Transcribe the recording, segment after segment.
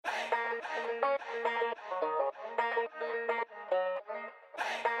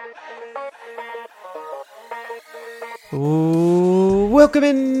Welcome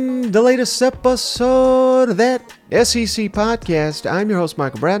in the latest episode of that SEC podcast. I'm your host,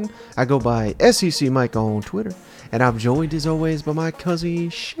 Michael Bratton. I go by SEC Mike on Twitter. And I'm joined, as always, by my cousin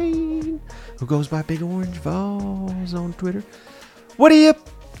Shane, who goes by Big Orange Vols on Twitter. What are you up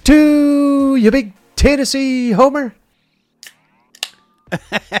to, you big Tennessee homer?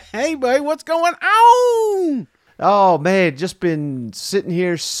 Hey, buddy, what's going on? Oh, man, just been sitting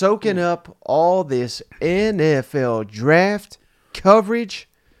here soaking up all this NFL draft coverage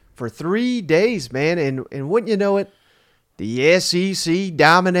for 3 days, man. And wouldn't you know it, the SEC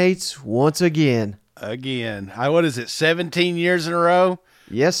dominates once again. What is it, 17 years in a row?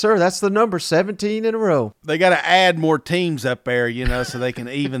 Yes, sir. That's the number, 17 in a row. They got to add more teams up there, so they can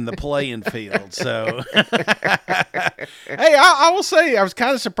even the playing field. So, hey, I will say I was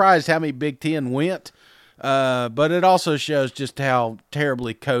kind of surprised how many Big Ten went. But it also shows just how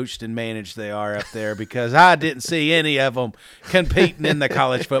terribly coached and managed they are up there, because I didn't see any of them competing in the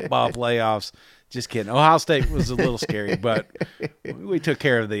college football playoffs. Just kidding. Ohio State was a little scary, but we took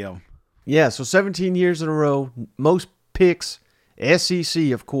care of them. Yeah, so 17 years in a row, most picks,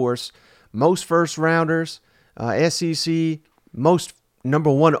 SEC, of course, most first-rounders, SEC, most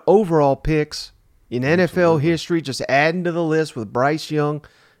number one overall picks in NFL history, just adding to the list with Bryce Young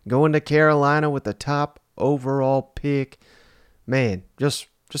going to Carolina with the top overall pick. Man, just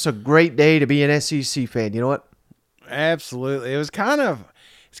a great day to be an SEC fan. You know what? Absolutely. It's kind of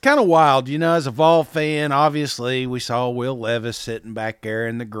wild, as a Vol fan. Obviously, we saw Will Levis sitting back there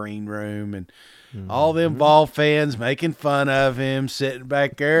in the green room, and all them Vol fans making fun of him sitting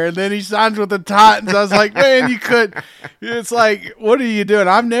back there, and then he signs with the Titans. I was like, man, you could. It's like, what are you doing?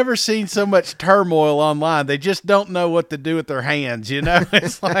 I've never seen so much turmoil online. They just don't know what to do with their hands.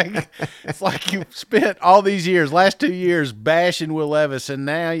 It's like you spent all these years, last 2 years, bashing Will Levis, and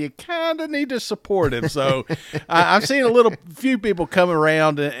now you kind of need to support him. So I've seen few people come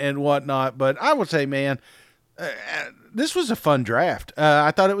around and whatnot, but I would say, man, this was a fun draft.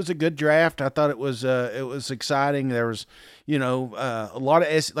 I thought it was a good draft. I thought it was exciting. There was, a lot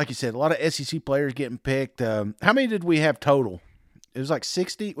of, like you said, a lot of SEC players getting picked. How many did we have total? It was like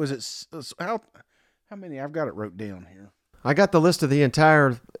 60. Was it how many? I've got it wrote down here. I got the list of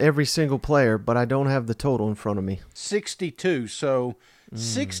every single player, but I don't have the total in front of me. 62. So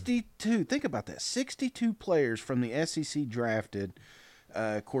 62. Think about that. 62 players from the SEC drafted.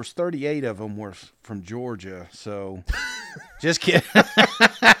 Of course, 38 of them were from Georgia, so just kidding.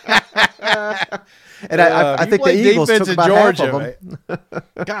 And I think the Eagles took about Georgia, half of them.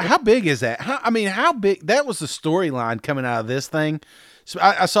 God, how big is that? How big? That was the storyline coming out of this thing. So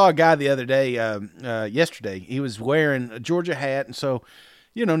I saw a guy the other day, yesterday. He was wearing a Georgia hat, and so,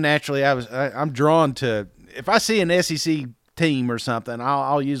 naturally, I'm drawn to, if I see an SEC team or something,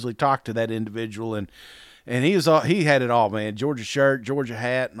 I'll usually talk to that individual, and he had it all, man. Georgia shirt, Georgia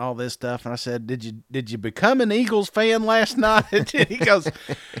hat, and all this stuff. And I said, "Did you become an Eagles fan last night?" And he goes,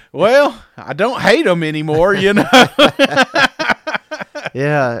 "Well, I don't hate them anymore, Yeah,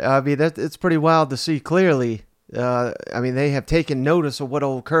 I mean it's pretty wild to see clearly. They have taken notice of what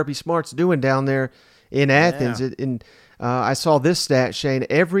old Kirby Smart's doing down there in Athens. I saw this stat, Shane.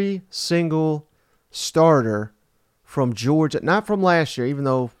 Every single starter from Georgia, not from last year, even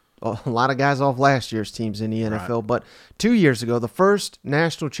though a lot of guys off last year's teams in the NFL, right, but 2 years ago, the first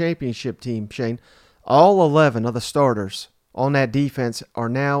national championship team, Shane, all 11 of the starters on that defense are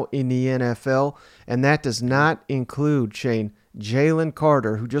now in the NFL, and that does not include, Shane, Jalen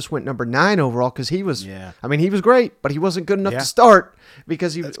Carter, who just went number 9 overall, because he was, he was great, but he wasn't good enough to start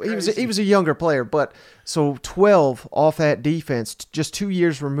because he was a younger player. But so 12 off that defense, just 2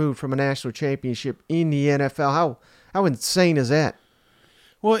 years removed from a national championship in the NFL. How insane is that?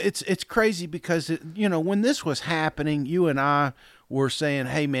 Well, it's crazy because, when this was happening, you and I were saying,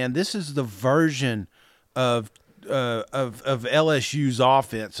 hey, man, this is the version of LSU's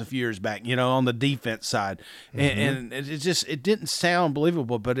offense a few years back, on the defense side. And it didn't sound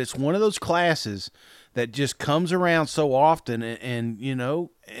believable, but it's one of those classes that just comes around so often and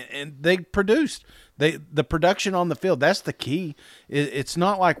they produced. The production on the field, that's the key. It's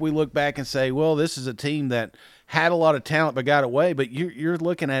not like we look back and say, well, this is a team that had a lot of talent but got away. But you're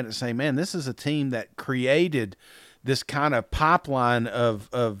looking at it and saying, man, this is a team that created this kind of pipeline of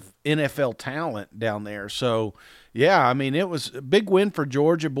NFL talent down there. So, yeah, it was a big win for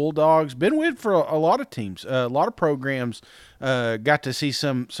Georgia Bulldogs. Been a win for a lot of teams. A lot of programs got to see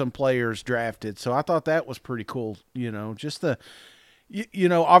some players drafted. So I thought that was pretty cool, just the –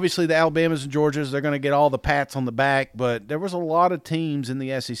 Obviously the Alabamas and Georgias, they're going to get all the pats on the back, but there was a lot of teams in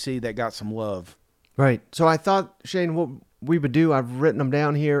the SEC that got some love. Right. So I thought, Shane, what we would do, I've written them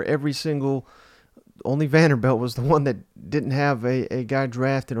down here, only Vanderbilt was the one that didn't have a guy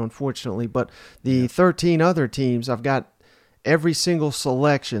drafted, unfortunately. But the 13 other teams, I've got every single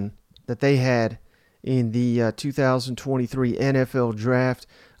selection that they had in the 2023 NFL draft.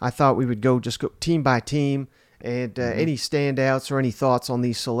 I thought we would go team by team. And any standouts or any thoughts on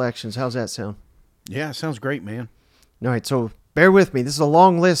these selections? How's that sound? Yeah, sounds great, man. All right, so bear with me. This is a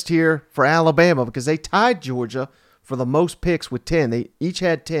long list here for Alabama because they tied Georgia for the most picks with 10. They each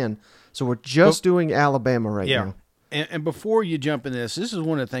had 10. So we're just doing Alabama right now. And before you jump in this is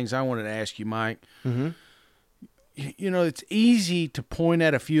one of the things I wanted to ask you, Mike. Mm-hmm. It's easy to point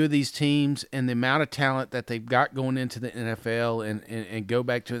at a few of these teams and the amount of talent that they've got going into the NFL and go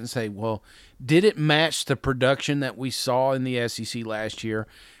back to it and say, well, did it match the production that we saw in the SEC last year?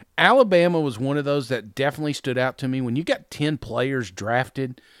 Alabama was one of those that definitely stood out to me. When you got 10 players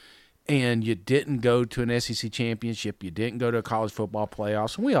drafted and you didn't go to an SEC championship, you didn't go to a college football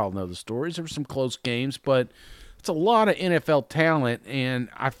playoffs, and we all know the stories. There were some close games, but it's a lot of NFL talent, and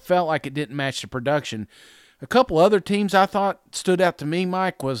I felt like it didn't match the production. A couple other teams I thought stood out to me,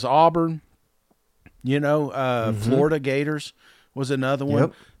 Mike, was Auburn. Florida Gators was another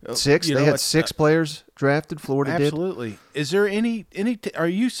one. Yep. Six. They had 6 players drafted. Florida absolutely. Did. Is there any? Are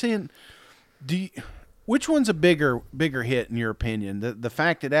you seeing? Which one's a bigger hit in your opinion? The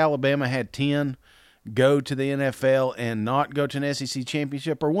fact that Alabama had 10 go to the NFL and not go to an SEC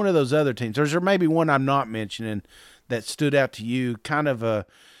championship, or one of those other teams? Or is there maybe one I'm not mentioning that stood out to you? Kind of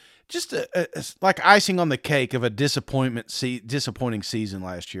just like icing on the cake of a disappointing season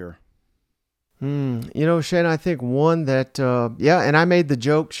last year. Shane, I think one that, and I made the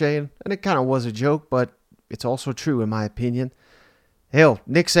joke, Shane, and it kind of was a joke, but it's also true in my opinion. Hell,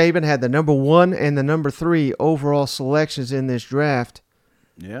 Nick Saban had the number 1 and the number 3 overall selections in this draft.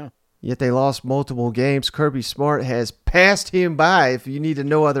 Yeah. Yet they lost multiple games. Kirby Smart has passed him by, if you need to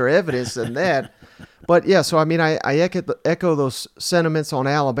know other evidence than that. But, yeah, so, I echo those sentiments on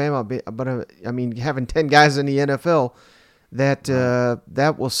Alabama. But, having 10 guys in the NFL,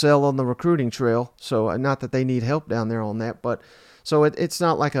 that will sell on the recruiting trail. So, not that they need help down there on that. But so it's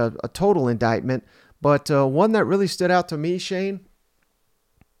not like a total indictment. But one that really stood out to me, Shane,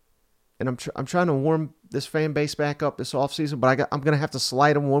 and I'm trying to warm this fan base back up this offseason, but I'm going to have to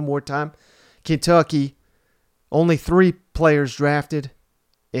slide them one more time. Kentucky, only 3 players drafted,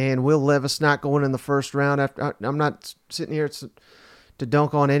 and Will Levis not going in the first round. I'm not sitting here to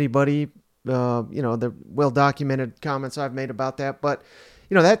dunk on anybody, the well-documented comments I've made about that. But,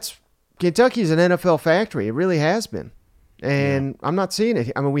 Kentucky's an NFL factory. It really has been. And I'm not seeing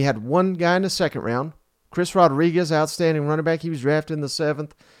it. We had one guy in the second round, Chris Rodriguez, outstanding running back. He was drafted in the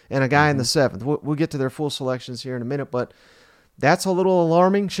 7th, and a guy in the 7th. We'll get to their full selections here in a minute, but that's a little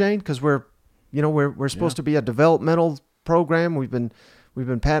alarming, Shane, because we're supposed to be a developmental program. We've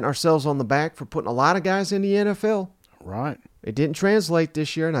been patting ourselves on the back for putting a lot of guys in the NFL. Right. It didn't translate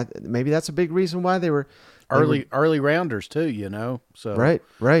this year, and maybe that's a big reason why they were early rounders too. So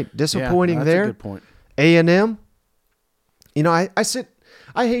right. Disappointing that's there. A good point. A&M.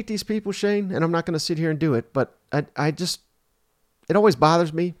 I hate these people, Shane, and I'm not going to sit here and do it, but it always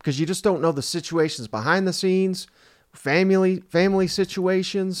bothers me because you just don't know the situations behind the scenes, family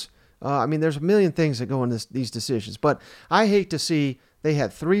situations. There's a million things that go into these decisions, but I hate to see they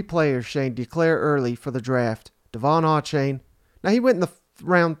had 3 players, Shane, declare early for the draft. Devon Achane. Now, he went in the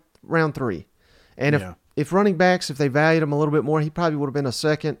round 3, and if running backs, if they valued him a little bit more, he probably would have been a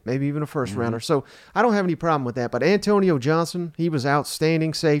second, maybe even a first rounder. So I don't have any problem with that. But Antonio Johnson, he was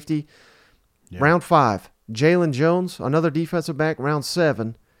outstanding safety. Yeah. Round 5. Jalen Jones, another defensive back, round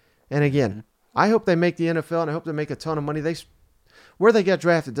 7. And again, I hope they make the NFL, and I hope they make a ton of money. Where they get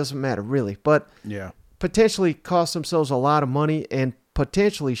drafted doesn't matter, really. But potentially cost themselves a lot of money, and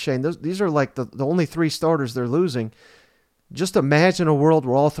potentially, Shane, these are like the only 3 starters they're losing. Just imagine a world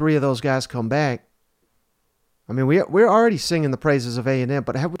where all 3 of those guys come back. We're already singing the praises of A&M,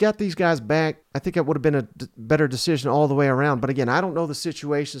 but have we got these guys back? I think it would have been a better decision all the way around. But again, I don't know the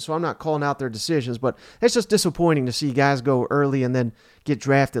situation, so I'm not calling out their decisions. But it's just disappointing to see guys go early and then get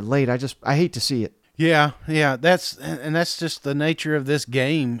drafted late. I hate to see it. Yeah, that's just the nature of this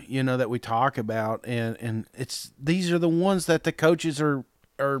game, that we talk about, and these are the ones that the coaches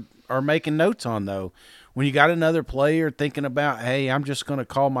are making notes on, though. When you got another player thinking about, hey, I'm just going to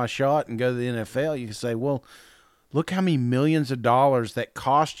call my shot and go to the NFL, you can say, well, look how many millions of dollars that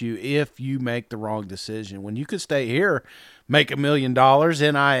cost you if you make the wrong decision. When you could stay here, make $1 million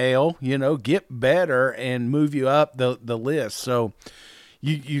NIL, get better and move you up the list. So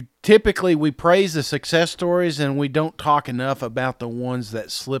you typically, we praise the success stories and we don't talk enough about the ones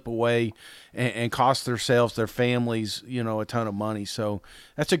that slip away and cost themselves, their families, a ton of money. So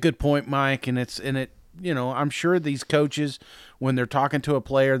that's a good point, Mike. And I'm sure these coaches, when they're talking to a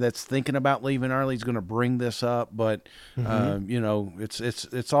player that's thinking about leaving early, is going to bring this up. But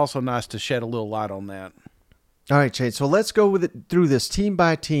it's also nice to shed a little light on that. All right, Shane. So let's go through this team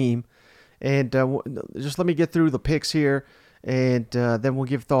by team, and just let me get through the picks here, and then we'll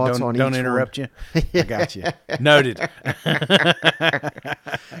give thoughts on each one. Don't interrupt you. I got you. Noted.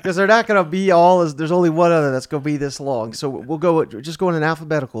 Because they're not going to be all as there's only one other that's going to be this long. So we'll go in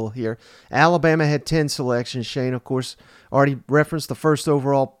alphabetical here. Alabama had 10 selections. Shane, of course, already referenced the first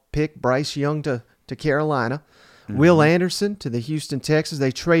overall pick, Bryce Young to Carolina. Mm-hmm. Will Anderson to the Houston Texans.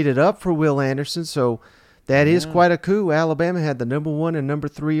 They traded up for Will Anderson, so that is quite a coup. Alabama had the number 1 and number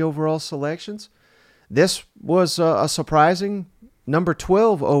 3 overall selections. This was a surprising number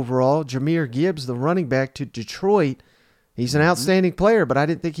 12 overall, Jahmyr Gibbs, the running back, to Detroit. He's an outstanding player, but I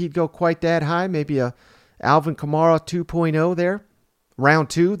didn't think he'd go quite that high. Maybe a Alvin Kamara 2.0 there. Round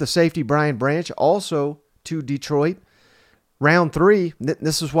 2, the safety Brian Branch, also to Detroit. Round 3,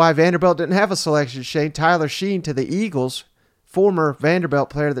 this is why Vanderbilt didn't have a selection, Shane. Tyler Sheen to the Eagles, former Vanderbilt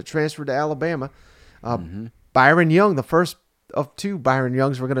player that transferred to Alabama. Byron Young, the first of 2 Byron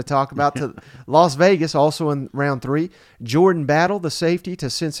Youngs we're going to talk about, to Las Vegas, also in round 3. Jordan Battle, the safety, to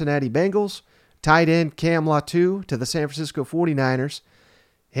Cincinnati Bengals. Tight end Cam Latu to the San Francisco 49ers.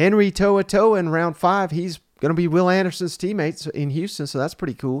 Henry To'oTo'o in round 5. He's going to be Will Anderson's teammate in Houston, so that's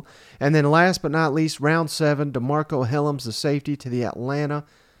pretty cool. And then last but not least, round 7, DeMarco Hellams, the safety, to the Atlanta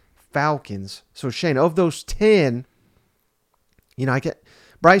Falcons. So, Shane, of those 10, I get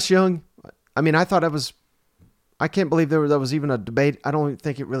Bryce Young. I mean, I can't believe that was even a debate. I don't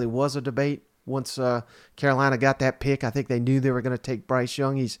think it really was a debate once Carolina got that pick. I think they knew they were going to take Bryce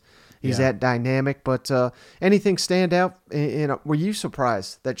Young. He's that dynamic. But anything stand out? And were you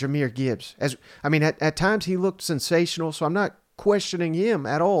surprised that Jahmyr Gibbs? At times he looked sensational, so I'm not questioning him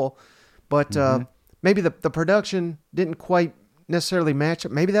at all. But maybe the production didn't quite necessarily match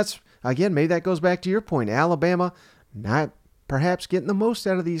up. Maybe that goes back to your point. Alabama not perhaps getting the most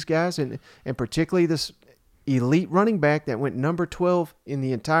out of these guys, and particularly this elite running back that went number 12 in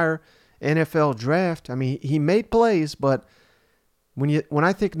the entire NFL draft. I mean, he made plays, but when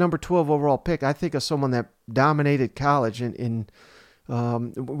I think number 12 overall pick, I think of someone that dominated college, and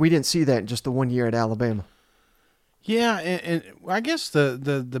we didn't see that in just the 1 year at Alabama. Yeah, and I guess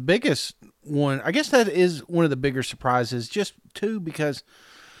the biggest one, I guess that is one of the bigger surprises, just too, because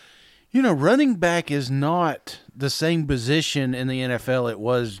running back is not the same position in the NFL it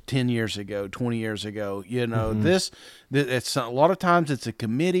was 10 years ago, 20 years ago. It's a lot of times it's a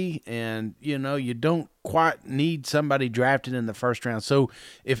committee, and you don't quite need somebody drafted in the first round. So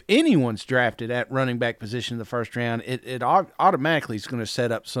if anyone's drafted at running back position in the first round, it automatically is going to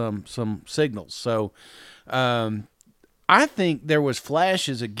set up some signals. So I think there was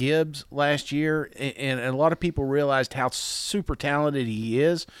flashes of Gibbs last year, and a lot of people realized how super talented he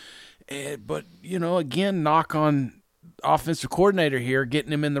is. But, again, knock on offensive coordinator here,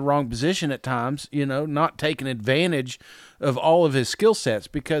 getting him in the wrong position at times, not taking advantage of all of his skill sets,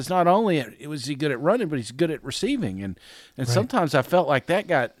 because not only was he good at running, but he's good at receiving. And right. Sometimes I felt like that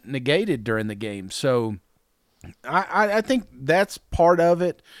got negated during the game. So I think that's part of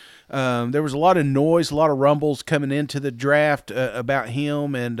it. There was a lot of noise, a lot of rumbles coming into the draft about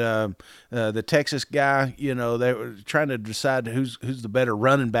him and the Texas guy. They were trying to decide who's the better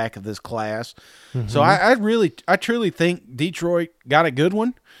running back of this class. Mm-hmm. So I truly think Detroit got a good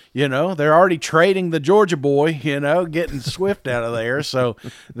one. They're already trading the Georgia boy. Getting Swift out of there. So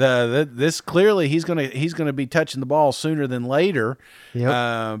this clearly he's gonna be touching the ball sooner than later.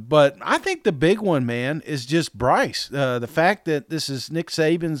 Yep. But I think the big one, man, is just Bryce. The fact that this is Nick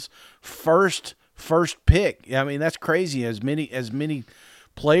Saban's first pick. I mean, that's crazy. As many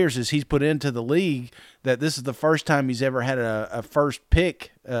players as he's put into the league, that this is the first time he's ever had a first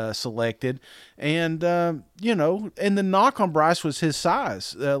pick selected. And, and the knock on Bryce was his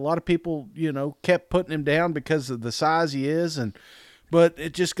size. A lot of people, kept putting him down because of the size he is. But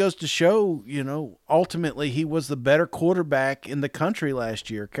it just goes to show, ultimately he was the better quarterback in the country last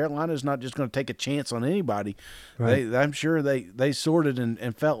year. Carolina's not just going to take a chance on anybody. Right. I'm sure they sorted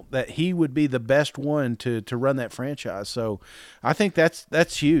and felt that he would be the best one to run that franchise. So I think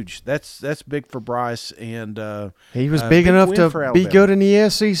that's huge. That's big for Bryce. And he was big enough to be good in the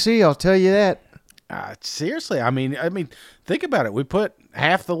SEC, I'll tell you that. Seriously, I mean, think about it. We put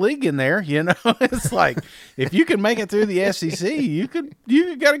half the league in there. It's like if you can make it through the SEC, you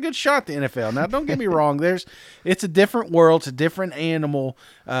got a good shot at the NFL. Now, don't get me wrong. It's a different world. It's a different animal.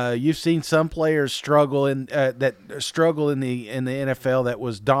 You've seen some players struggle in the NFL that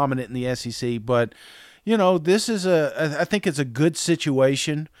was dominant in the SEC, but this is I think it's a good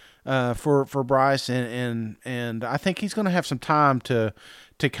situation for Bryce, and I think he's going to have some time to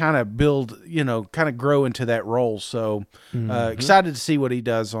kind of build, kind of grow into that role. So excited to see what he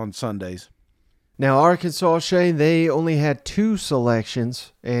does on Sundays. Now, Arkansas, Shane, they only had 2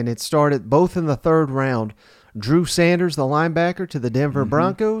 selections, and it started both in the 3rd round. Drew Sanders, the linebacker, to the Denver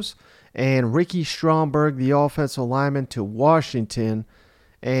Broncos, and Ricky Stromberg, the offensive lineman, to Washington.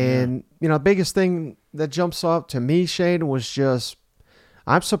 And, the biggest thing that jumps up to me, Shane, was just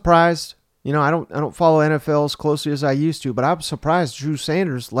I'm surprised. I don't follow NFL as closely as I used to, but I'm surprised Drew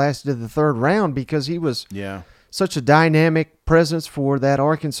Sanders lasted the 3rd round because he was such a dynamic presence for that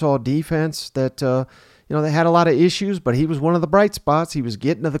Arkansas defense that, they had a lot of issues, but he was one of the bright spots. He was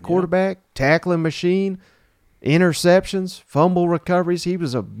getting to the quarterback, tackling machine, interceptions, fumble recoveries. He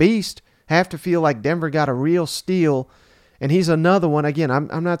was a beast. Have to feel like Denver got a real steal, and he's another one. Again,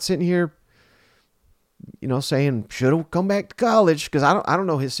 I'm not sitting here saying should have come back to college because I don't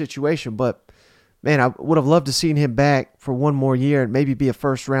know his situation, but man, I would have loved to seen him back for one more year and maybe be a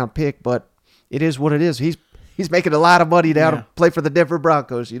 1st-round pick. But it is what it is. He's making a lot of money now to play for the Denver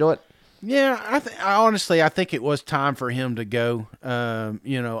Broncos. You know what? Yeah, honestly, I think it was time for him to go.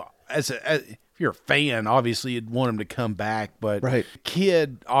 If you're a fan, obviously you'd want him to come back, but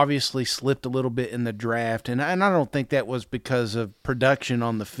kid obviously slipped a little bit in the draft, and I don't think that was because of production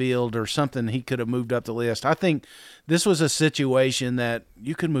on the field or something he could have moved up the list. I think this was a situation that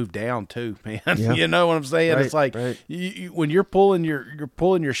you could move down too, man. Yeah. You know what I'm saying? It's like when you're pulling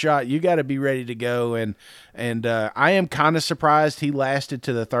your shot, you got to be ready to go. And I am kind of surprised he lasted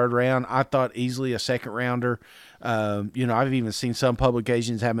to the 3rd round. I thought easily a 2nd rounder. I've even seen some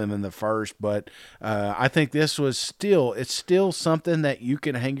publications have him in the 1st, but I think this was it's still something that you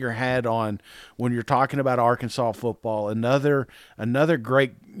can hang your hat on when you're talking about Arkansas football. Another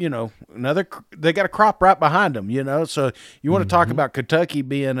great, they got a crop right behind them, so you want to talk about Kentucky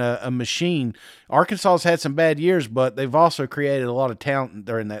being a machine. Arkansas's had some bad years, but they've also created a lot of talent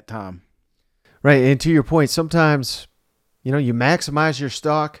during that time. Right. And to your point, sometimes, you maximize your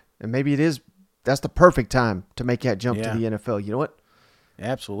stock, and maybe that's the perfect time to make that jump to the NFL. You know what?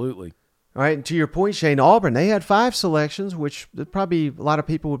 Absolutely. All right, and to your point, Shane, Auburn, they had 5 selections, which probably a lot of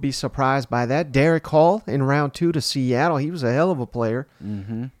people would be surprised by that. Derek Hall in round 2 to Seattle. He was a hell of a player.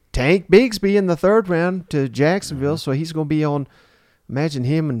 Mm-hmm. Tank Bigsby in the 3rd round to Jacksonville, so he's going to be on, imagine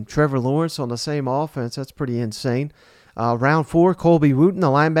him and Trevor Lawrence on the same offense. That's pretty insane. Round 4, Colby Wooten, the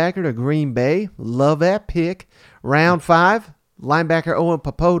linebacker to Green Bay. Love that pick. Round 5, linebacker Owen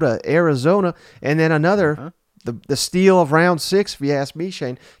Papota, Arizona. And then another, the steal of round 6, if you ask me,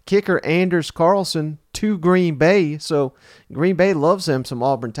 Shane, kicker Anders Carlson to Green Bay. So Green Bay loves them some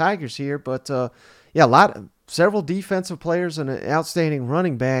Auburn Tigers here. But, several defensive players and an outstanding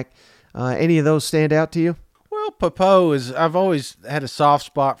running back. Any of those stand out to you? Well, I've always had a soft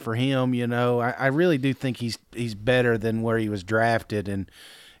spot for him. I really do think he's better than where he was drafted. And,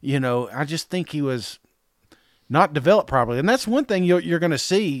 I just think he was not developed properly. And that's one thing you're going to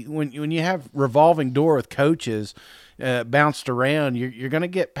see when you have revolving door with coaches bounced around. You're going to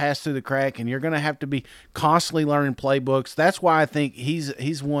get passed through the crack, and you're going to have to be constantly learning playbooks. That's why I think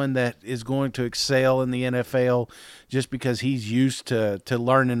he's one that is going to excel in the NFL just because he's used to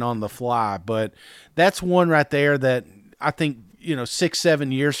learning on the fly. But that's one right there that I think,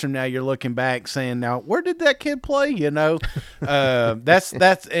 6-7 years from now, you're looking back saying, now, where did that kid play? That's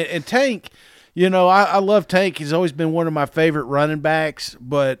and Tank, I love Tank. He's always been one of my favorite running backs,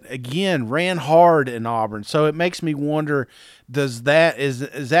 but again, ran hard in Auburn. So it makes me wonder, is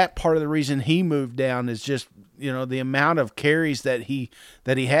that part of the reason he moved down is just, the amount of carries that he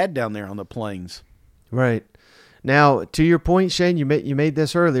had down there on the plains. Right. Now, to your point, Shane, you made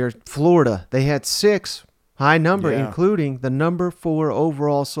this earlier. Florida, they had 6, high number, including the number 4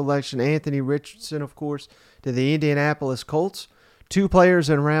 overall selection, Anthony Richardson, of course, to the Indianapolis Colts. 2 players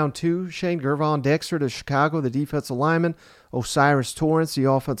in round 2, Shane, Gervon Dexter to Chicago, the defensive lineman, Osiris Torrance, the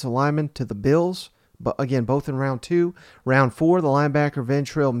offensive lineman, to the Bills. But again, both in round 2. Round 4, the linebacker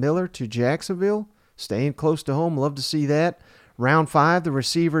Ventrell Miller to Jacksonville, staying close to home. Love to see that. Round 5, the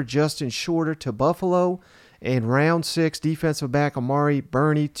receiver Justin Shorter to Buffalo. And round 6, defensive back Amari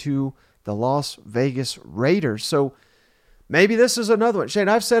Burney to the Las Vegas Raiders. So maybe this is another one. Shane,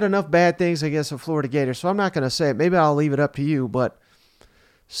 I've said enough bad things against the Florida Gators, so I'm not going to say it. Maybe I'll leave it up to you, but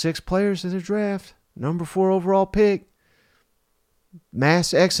 6 players in the draft. number 4 overall pick.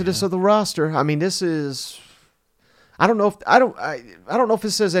 Mass exodus of the roster. I mean, this is. I don't know if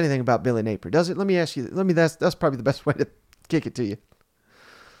it says anything about Billy Napier, does it? Let me ask you. That's probably the best way to kick it to you.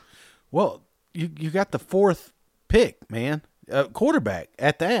 Well, you got the 4th pick, man, quarterback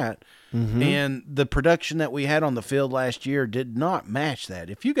at that, and the production that we had on the field last year did not match that.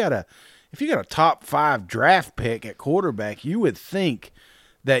 If you got a top 5 draft pick at quarterback, you would think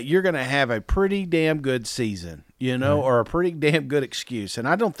that you're going to have a pretty damn good season, or a pretty damn good excuse. And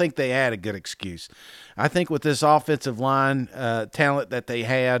I don't think they had a good excuse. I think with this offensive line talent that they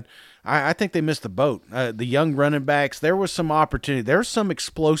had, I think they missed the boat. The young running backs, there was some opportunity. There were some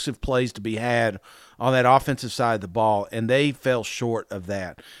explosive plays to be had on that offensive side of the ball, and they fell short of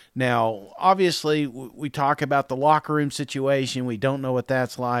that. Now, obviously, we talk about the locker room situation. We don't know what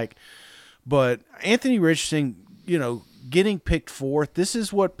that's like. But Anthony Richardson, getting picked 4th, this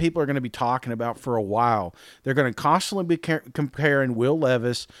is what people are going to be talking about for a while. They're going to constantly be comparing Will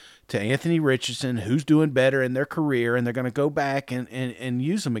Levis to Anthony Richardson, who's doing better in their career, and they're going to go back and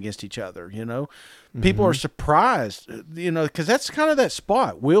use them against each other, People are surprised, because that's kind of that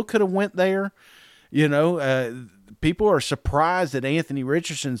spot. Will could have went there, people are surprised that Anthony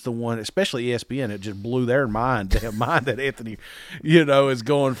Richardson's the one, especially ESPN. It just blew their mind. They have mind that Anthony, is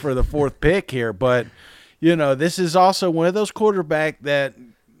going for the 4th pick here. But, this is also one of those quarterback that,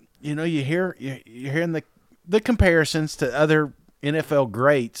 you're hearing the comparisons to other NFL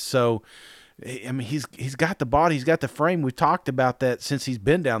greats. So, I mean, he's got the body, he's got the frame. We've talked about that since he's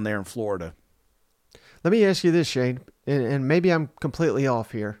been down there in Florida. Let me ask you this, Shane, and maybe I'm completely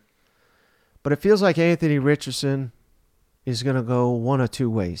off here, but it feels like Anthony Richardson is going to go one of two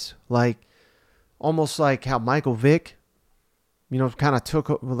ways. Almost like how Michael Vick, kind of took,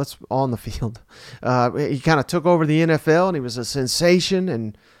 on the field. He kind of took over the NFL, and he was a sensation.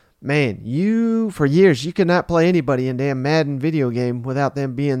 And, man, for years, you could not play anybody in damn Madden video game without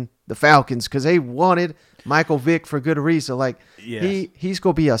them being the Falcons, because they wanted Michael Vick for good reason. Yes. He's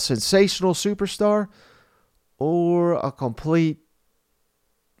going to be a sensational superstar or a complete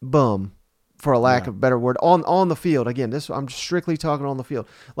bum, for a lack of a better word, on the field. Again, I'm strictly talking on the field.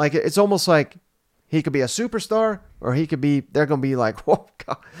 It's almost like he could be a superstar, or they're going to be like, whoa,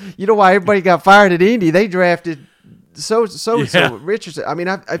 God. You know why everybody got fired at Indy? They drafted so Richardson. I mean,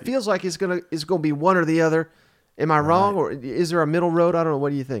 it feels like it's going to be one or the other. Am I wrong, or is there a middle road? I don't know.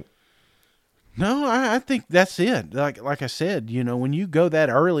 What do you think? No, I think that's it. Like I said, when you go that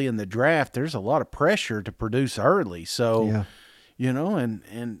early in the draft, there's a lot of pressure to produce early. So,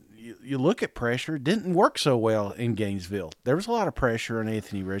 and you look at pressure, it didn't work so well in Gainesville. There was a lot of pressure on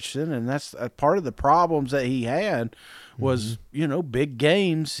Anthony Richardson, and that's part of the problems that he had was, big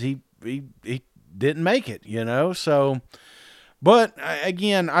games. He didn't make it, so. But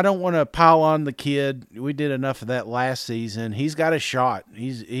again, I don't want to pile on the kid. We did enough of that last season. He's got a shot.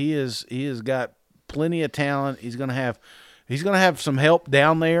 He has got plenty of talent. He's gonna have some help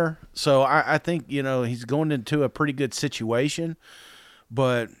down there. So I think he's going into a pretty good situation.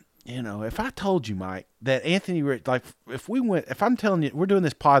 But if I told you, Mike, that Anthony, if I'm telling you, we're doing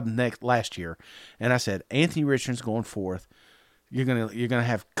this pod last year, and I said Anthony Richardson's going 4th. You're gonna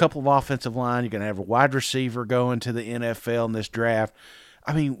have a couple of offensive line. You're gonna have a wide receiver going to the NFL in this draft.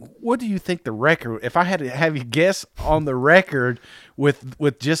 I mean, what do you think the record? If I had to have you guess on the record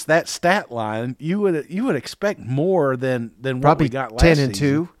with just that stat line, you would expect more than probably what we got last 10-2.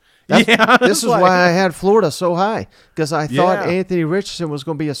 Season. This is why I had Florida so high, because I thought Anthony Richardson was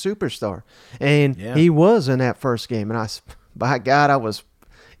going to be a superstar, and he was in that first game. And by God, I was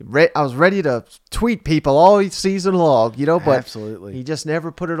ready to tweet people all season long, but absolutely, he just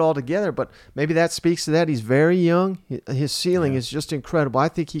never put it all together. But maybe that speaks to that. He's very young. His ceiling is just incredible. I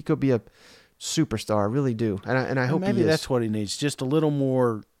think he could be a superstar. I really do, and I hope maybe he is. That's what he needs. Just a little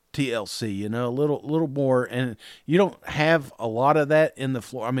more TLC, a little more, and you don't have a lot of that in the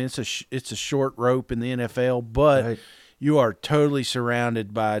floor. I mean, it's a short rope in the NFL, but you are totally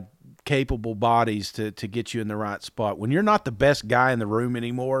surrounded by capable bodies to get you in the right spot. When you're not the best guy in the room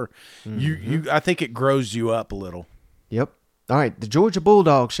anymore, I think it grows you up a little. Yep. All right, the Georgia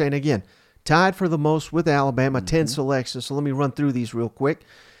Bulldogs, Shane, again, tied for the most with Alabama, 10 selections. So let me run through these real quick.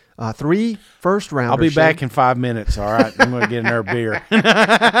 3 first-rounders. I'll be back in 5 minutes, all right? I'm going to get another beer.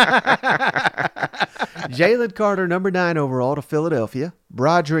 Jalen Carter, number 9 overall to Philadelphia.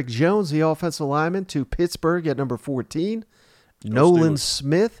 Broderick Jones, the offensive lineman, to Pittsburgh at number 14. Nolan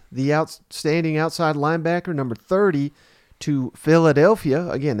Smith, the outstanding outside linebacker, number 30, to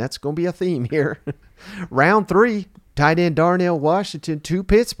Philadelphia. Again, that's going to be a theme here. Round 3, tight end Darnell Washington to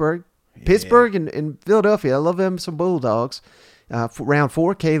Pittsburgh. Pittsburgh and Philadelphia, I love them some Bulldogs. Round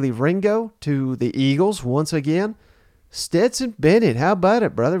 4, Kaylee Ringo to the Eagles once again. Stetson Bennett, how about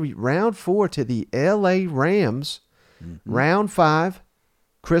it, brother? Round 4 to the L.A. Rams. Mm-hmm. Round 5,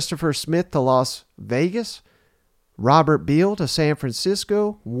 Christopher Smith to Las Vegas. Robert Beal to San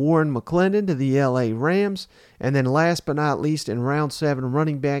Francisco. Warren McClendon to the L.A. Rams. And then last but not least, in round 7,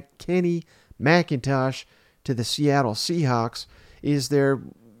 running back Kenny McIntosh to the Seattle Seahawks. Is there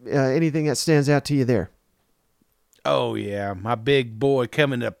anything that stands out to you there? Oh, yeah, my big boy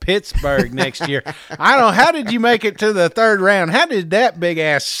coming to Pittsburgh next year. I don't know, how did you make it to the 3rd round? How did that big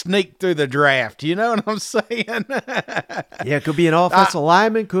ass sneak through the draft? You know what I'm saying? Yeah, it could be an offensive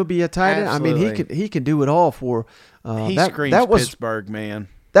lineman, could be a tight end. Absolutely. I mean, he can do it all for he screams that was, Pittsburgh, man.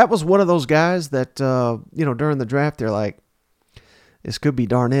 That was one of those guys that, during the draft, they're like, this could be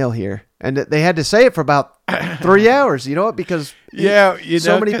Darnell here. And they had to say it for about 3 hours, because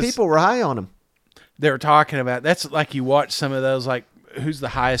so many people were high on him. They were talking about, that's like you watch some of those, like who's the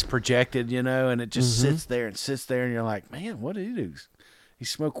highest projected, and it just sits there, and you're like, man, what did he do? He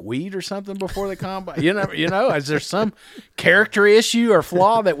smoke weed or something before the combine? Is there some character issue or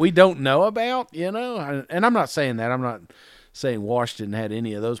flaw that we don't know about? And I'm not saying that. I'm not saying Washington had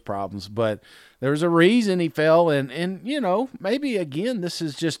any of those problems, but there was a reason he fell, and maybe again this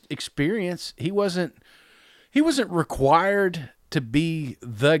is just experience. He wasn't required to be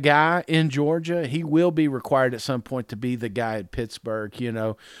the guy in Georgia. He will be required at some point to be the guy at Pittsburgh,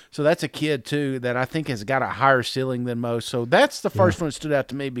 So that's a kid, too, that I think has got a higher ceiling than most. So that's the first one that stood out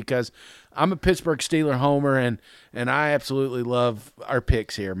to me because I'm a Pittsburgh Steeler homer, and I absolutely love our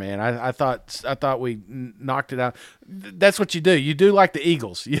picks here, man. I thought we knocked it out. That's what you do. You do like the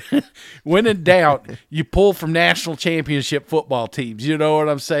Eagles. When in doubt, you pull from national championship football teams. You know what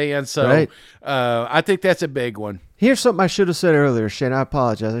I'm saying? So right. I think that's a big one. Here's something I should have said earlier, Shane. I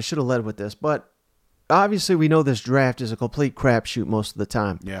apologize. I should have led with this. But obviously we know this draft is a complete crapshoot most of the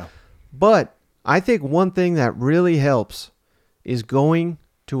time. Yeah. But I think one thing that really helps is going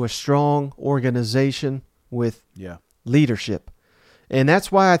to a strong organization with leadership. And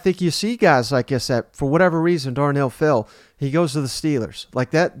that's why I think you see guys like this that, for whatever reason, Darnell fell. He goes to the Steelers.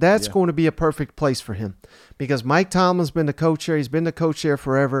 Like that's going to be a perfect place for him. Because Mike Tomlin's been the coach there. He's been the coach there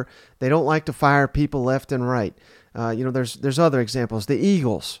forever. They don't like to fire people left and right. There's other examples. The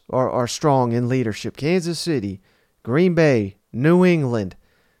Eagles are strong in leadership. Kansas City, Green Bay, New England.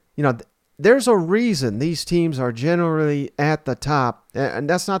 There's a reason these teams are generally at the top. And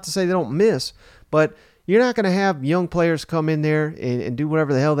that's not to say they don't miss, but you're not going to have young players come in there and do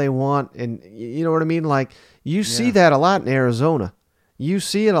whatever the hell they want. And you know what I mean? Like, you see that a lot in Arizona. You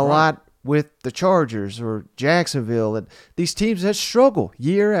see it a lot with the Chargers or Jacksonville. And these teams that struggle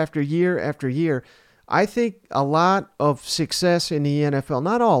year after year after year. I think a lot of success in the NFL,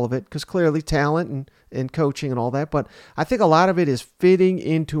 not all of it, because clearly talent and coaching and all that, but I think a lot of it is fitting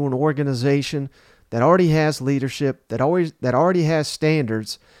into an organization that already has leadership, that already has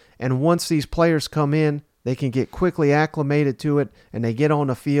standards. And once these players come in, they can get quickly acclimated to it, and they get on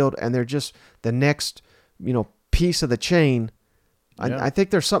the field, and they're just the next, piece of the chain. I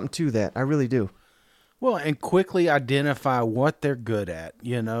think there's something to that. I really do. Well, and quickly identify what they're good at.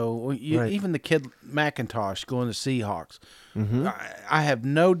 Even the kid McIntosh going to Seahawks. Mm-hmm. I have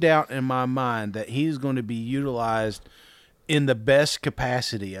no doubt in my mind that he's going to be utilized in the best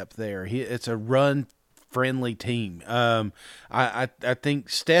capacity up there. It's a run-friendly team. I think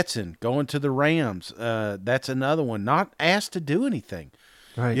Stetson going to the Rams, that's another one. Not asked to do anything.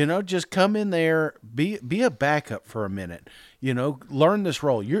 Right. Just come in there, be a backup for a minute. Learn this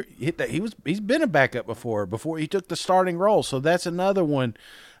role. He's been a backup before he took the starting role. So that's another one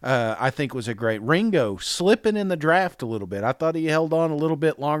I think was a great. Ringo slipping in the draft a little bit. I thought he held on a little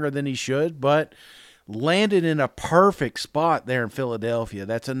bit longer than he should, but landed in a perfect spot there in Philadelphia.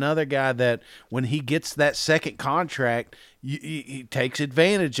 That's another guy that when he gets that second contract, he takes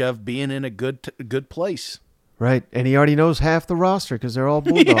advantage of being in a good place. Right, and he already knows half the roster because they're all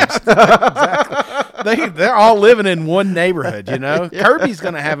Bulldogs. Yeah, exactly. They're all living in one neighborhood, Yeah. Kirby's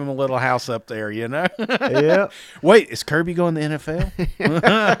going to have him a little house up there, Yeah. Wait, is Kirby going to the NFL?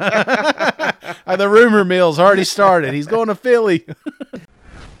 The rumor mill's already started. He's going to Philly.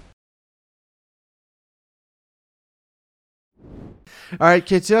 All right,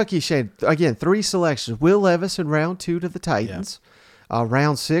 Kentucky, Shane. Again, 3 selections. Will Levis in round 2 to the Titans. Yeah.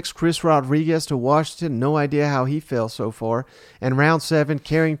 Round 6, Chris Rodriguez to Washington. No idea how he fell so far. And round 7,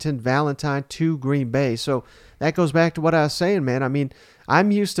 Carrington Valentine to Green Bay. So that goes back to what I was saying, man. I mean,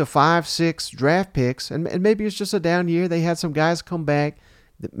 I'm used to 5, 6 draft picks, and maybe it's just a down year. They had some guys come back.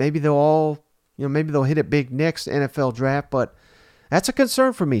 Maybe they'll all, maybe they'll hit it big next NFL draft. But that's a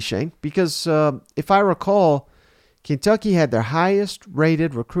concern for me, Shane, because if I recall, Kentucky had their highest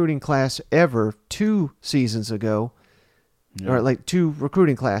rated recruiting class ever 2 seasons ago, or like 2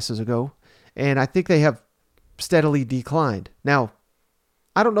 recruiting classes ago, and I think they have steadily declined. Now,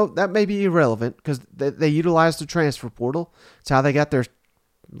 I don't know, that may be irrelevant because they utilized the transfer portal. It's how they got their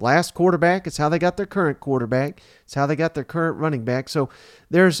last quarterback. It's how they got their current quarterback. It's how they got their current running back. So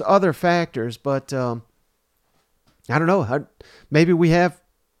there's other factors, but I don't know. Maybe we have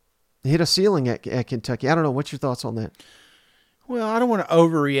hit a ceiling at Kentucky. I don't know. What's your thoughts on that? Well, I don't want to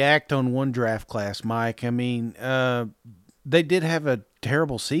overreact on one draft class, Mike. I mean, they did have a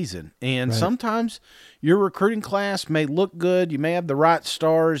terrible season, and sometimes your recruiting class may look good. You may have the right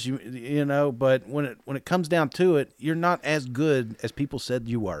stars, you know, but when it comes down to it, you're not as good as people said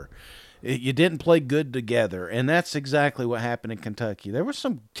you were. You didn't play good together, and that's exactly what happened in Kentucky. There was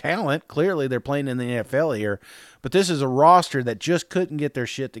some talent. Clearly, they're playing in the NFL here, but this is a roster that just couldn't get their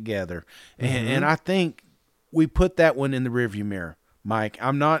shit together, and I think we put that one in the rearview mirror, Mike.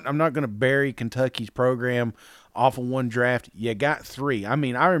 I'm not going to bury Kentucky's program off of one draft. You got 3. I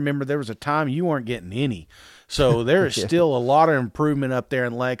mean, I remember there was a time you weren't getting any. So there is still a lot of improvement up there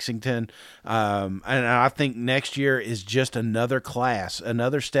in Lexington. And I think next year is just another class,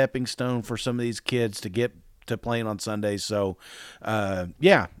 another stepping stone for some of these kids to get to playing on Sundays. So,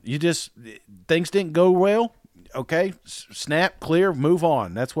 things didn't go well. Okay, snap, clear, move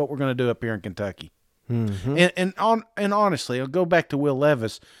on. That's what we're going to do up here in Kentucky. And honestly, I'll go back to Will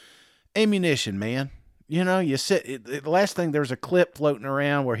Levis. Ammunition, man. You know, the last thing, there's a clip floating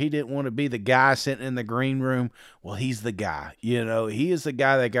around where he didn't want to be the guy sitting in the green room. Well, he's the guy. You know, he is the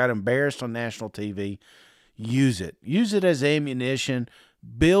guy that got embarrassed on national TV. Use it. Use it as ammunition.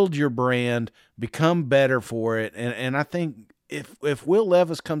 Build your brand. Become better for it. And I think if Will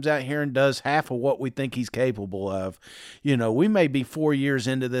Levis comes out here and does half of what we think he's capable of, you know, we may be 4 years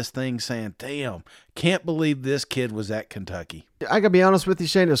into this thing saying, damn, can't believe this kid was at Kentucky. I got to be honest with you,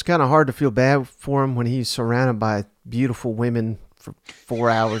 Shane, it was kind of hard to feel bad for him when he's surrounded by beautiful women for 4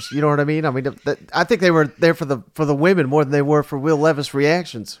 hours. You know what I mean? I mean, I think they were there for the women more than they were for Will Levis'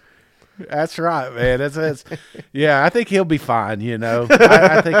 reactions. That's right, man. That's yeah, I think he'll be fine, you know.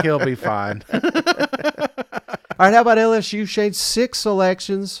 I think he'll be fine. All right, how about LSU, Shane? 6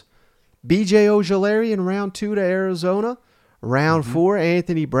 selections. B.J. Ojulari in round 2 to Arizona. Round 4,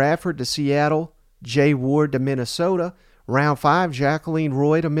 Anthony Bradford to Seattle. Jay Ward to Minnesota. Round 5, Jacqueline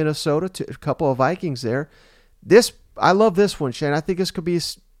Roy to Minnesota. A couple of Vikings there. I love this one, Shane. I think this could be,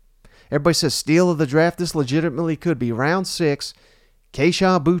 everybody says steal of the draft. This legitimately could be. Round 6,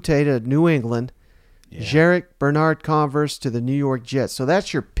 Keishawn Butte to New England. Yeah. Jarek Bernard Converse to the New York Jets. So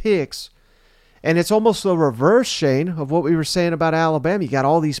that's your picks. And it's almost the reverse, Shane, of what we were saying about Alabama. You got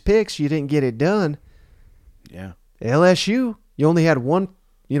all these picks, you didn't get it done. Yeah. LSU, you only had one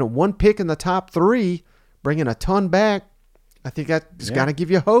pick in the top 3, bringing a ton back. I think that's got to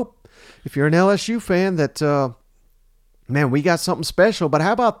give you hope if you're an LSU fan that, man, we got something special. But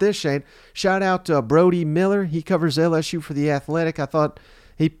how about this, Shane? Shout out to Brody Miller. He covers LSU for The Athletic. I thought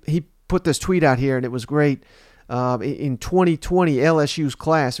he put this tweet out here, and it was great. In 2020, LSU's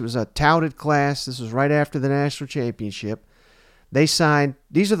class, it was a touted class. This was right after the national championship. These are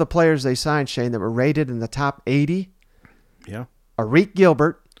the players they signed, Shane, that were rated in the top 80. Yeah. Arik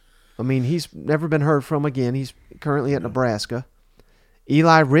Gilbert. I mean, he's never been heard from again. He's currently at Nebraska.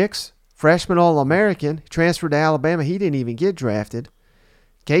 Eli Ricks, freshman All-American, transferred to Alabama. He didn't even get drafted.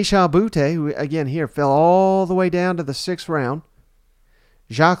 Keishawn Butte, who, again, here, fell all the way down to the 6th round.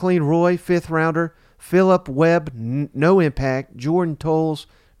 Jacqueline Roy, 5th rounder. Philip Webb, no impact. Jordan Tolles,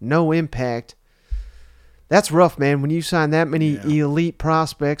 no impact. That's rough, man. When you sign that many elite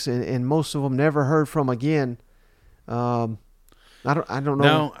prospects and most of them never heard from again, I don't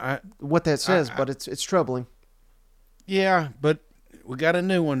know what that says, but it's troubling. Yeah, but we got a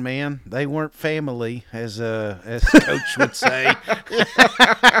new one, man. They weren't family, as Coach would say.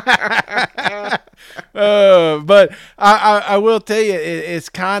 But I will tell you, it's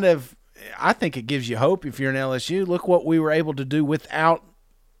kind of. I think it gives you hope if you're an LSU. Look what we were able to do without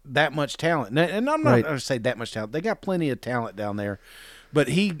that much talent. And I'm not going to say that much talent. They got plenty of talent down there. But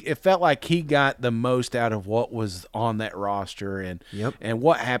it felt like he got the most out of what was on that roster and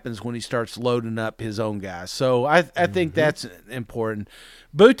what happens when he starts loading up his own guys. So I think that's important.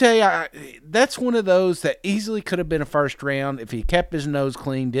 Butte, that's one of those that easily could have been a first round if he kept his nose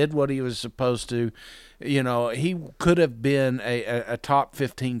clean, did what he was supposed to. You know, he could have been a top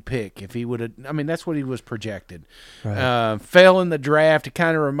 15 pick if he would have. I mean, that's what he was projected. Right. Fell in the draft. It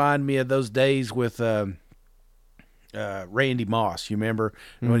kind of reminded me of those days with Randy Moss. You remember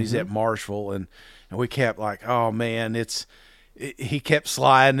when he's at Marshall, and we kept like, oh man, he kept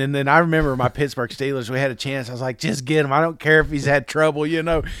sliding. And then I remember my Pittsburgh Steelers, we had a chance. I was like, just get him. I don't care if he's had trouble,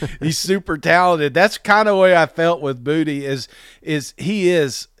 he's super talented. That's kind of the way I felt with Booty is he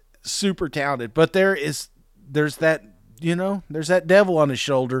is super talented, but there's that, there's that devil on his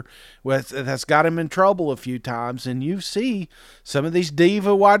shoulder that's got him in trouble a few times. And you see some of these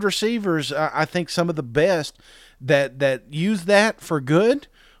diva wide receivers, I think some of the best that use that for good,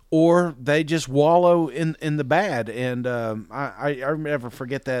 or they just wallow in the bad. And I never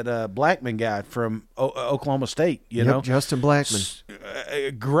forget that Blackman guy from Oklahoma State. Justin Blackman,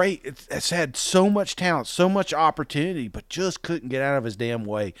 great. It's had so much talent, so much opportunity, but just couldn't get out of his damn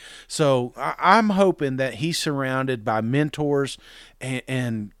way. So I'm hoping that he's surrounded by mentors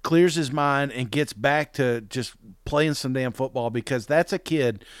and clears his mind and gets back to just playing some damn football, because that's a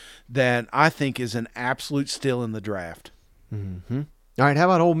kid that I think is an absolute steal in the draft. Mm-hmm. All right, how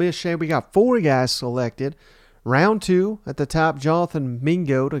about Ole Miss, Shane? We got 4 guys selected. Round 2 at the top, Jonathan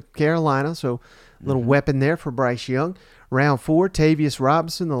Mingo to Carolina, so a little weapon there for Bryce Young. Round 4, Tavius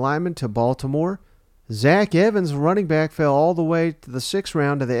Robinson, the lineman, to Baltimore. Zach Evans, running back, fell all the way to the 6th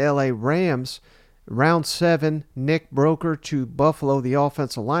round to the L.A. Rams. Round 7, Nick Broker to Buffalo, the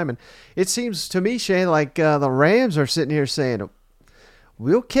offensive lineman. It seems to me, Shane, like the Rams are sitting here saying,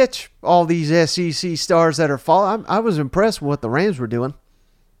 we'll catch all these SEC stars that are falling. I was impressed with what the Rams were doing.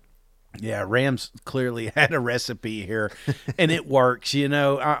 Yeah, Rams clearly had a recipe here, and it works.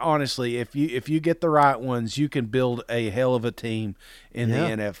 Honestly, if you get the right ones, you can build a hell of a team in the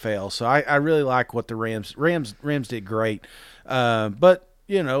NFL. So I really like what the Rams did great. But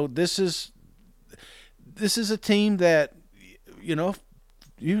this is a team that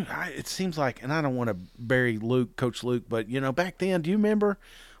it seems like, and I don't want to bury Coach Luke, but back then, do you remember?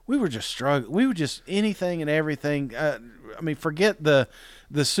 We were just struggling. We were just anything and everything. Forget the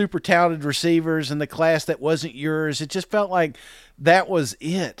super talented receivers and the class that wasn't yours. It just felt like that was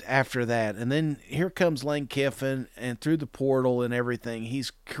it after that. And then here comes Lane Kiffin, and through the portal and everything,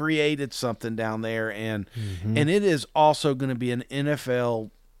 he's created something down there, and it is also going to be an NFL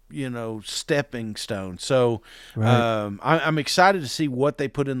stepping stone. So right. I'm excited to see what they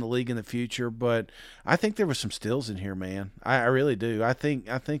put in the league in the future, but I think there was some steals in here, man. I really do. I think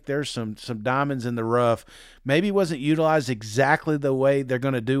there's some diamonds in the rough. Maybe wasn't utilized exactly the way they're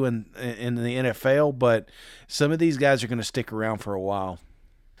going to do in the NFL, but some of these guys are going to stick around for a while.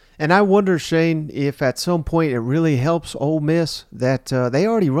 And I wonder, Shane, if at some point it really helps Ole Miss that they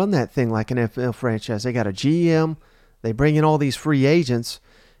already run that thing like an NFL franchise. They got a GM. They bring in all these free agents.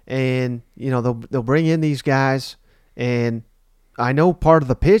 And, they'll bring in these guys, and I know part of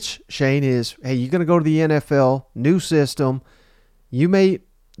the pitch, Shane, is, hey, you're going to go to the NFL, new system. The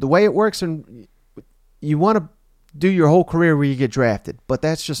way it works, and you want to do your whole career where you get drafted, but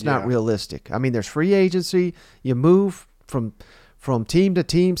that's just not realistic. There's free agency. You move from team to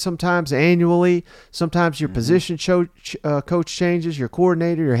team sometimes annually. Sometimes your position coach changes, your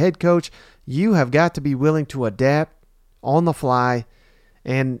coordinator, your head coach. You have got to be willing to adapt on the fly.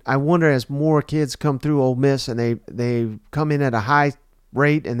 And I wonder, as more kids come through Ole Miss and they come in at a high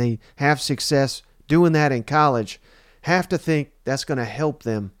rate and they have success doing that in college, have to think that's going to help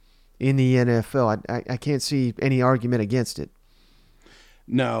them in the NFL. I can't see any argument against it.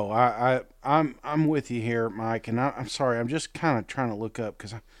 No, I'm with you here, Mike. And I'm sorry, I'm just kind of trying to look up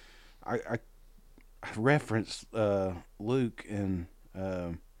because I referenced Luke and.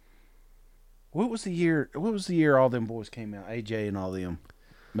 What was the year all them boys came out? AJ and all them,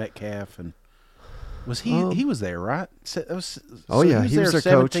 Metcalf, and was he was there, right? He was their coach.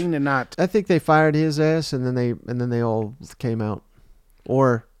 17 to 19. I think they fired his ass, and then they all came out,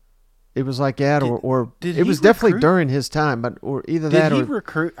 or it was like that, or it was definitely during his time, or either that or did he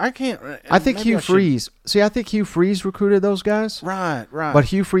recruit? I can't. I think Hugh Freeze. See, I think Hugh Freeze recruited those guys. Right. But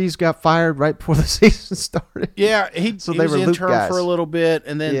Hugh Freeze got fired right before the season started. Yeah, he was intern for a little bit,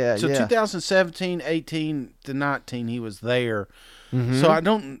 and then 2017, 18 to 19, he was there. Mm-hmm. So I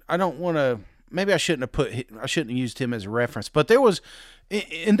don't want to. Maybe I shouldn't have used him as a reference, but there was.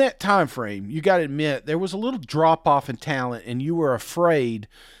 In that time frame, you got to admit there was a little drop off in talent, and you were afraid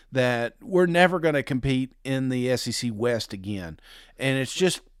that we're never going to compete in the SEC West again. And it's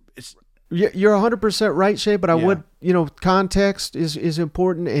you're 100% right, Shay, but I would, context is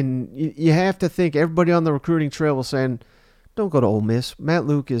important, and you have to think everybody on the recruiting trail was saying, don't go to Ole Miss. Matt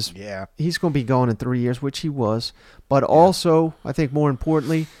Luke he's going to be gone in 3 years, which he was. But also, I think more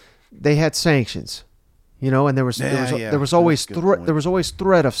importantly, they had sanctions. And there was always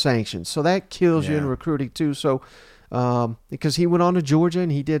threat of sanctions, so that kills you in recruiting too. So, because he went on to Georgia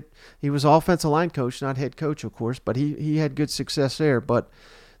and he was offensive line coach, not head coach, of course, but he had good success there. But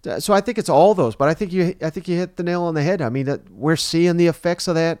So I think it's all those, but I think you hit the nail on the head. I mean, we're seeing the effects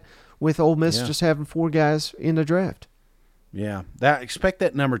of that with Ole Miss just having 4 guys in the draft. Yeah, expect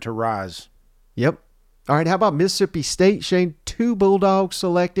that number to rise. Yep. All right, how about Mississippi State, Shane? 2 Bulldogs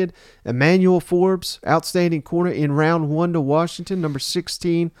selected. Emmanuel Forbes, outstanding corner in round 1 to Washington, number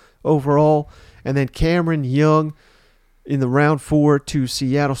 16 overall. And then Cameron Young in the round 4 to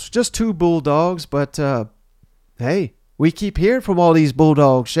Seattle. So just 2 Bulldogs, but hey, we keep hearing from all these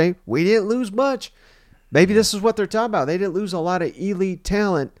Bulldogs, Shane. We didn't lose much. Maybe this is what they're talking about. They didn't lose a lot of elite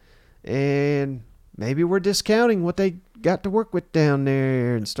talent, and maybe we're discounting what they got to work with down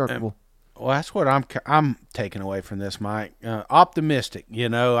there in Starkville. Well, that's what I'm taking away from this, Mike. Optimistic,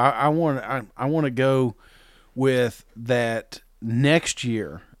 I want to go with that next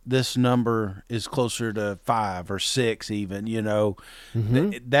year. This number is closer to 5 or 6, even.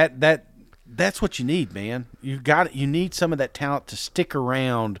 That's what you need, man. You need some of that talent to stick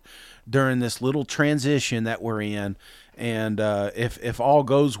around during this little transition that we're in. And if all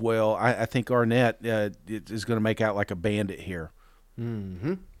goes well, I think Arnett is going to make out like a bandit here.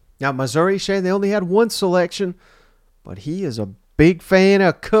 Mm-hmm. Now, Missouri, Shane, they only had 1 selection, but he is a big fan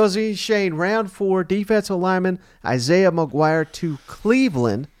of Cuzzy Shane. Round 4, defensive lineman Isaiah McGuire to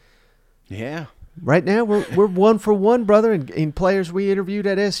Cleveland. Yeah. Right now, we're 1 for 1, brother, in players we interviewed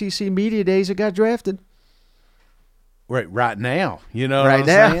at SEC Media Days that got drafted. Right now, what right I'm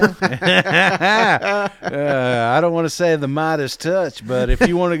now. saying? I don't want to say the Midas touch, but if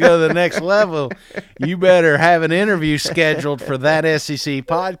you want to go to the next level, you better have an interview scheduled for that SEC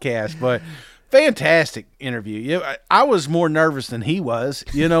podcast. But fantastic interview. I was more nervous than he was.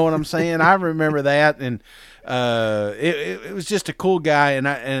 You know what I'm saying? I remember that, and it was just a cool guy.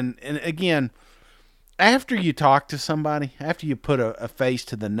 And again, after you talk to somebody, after you put a face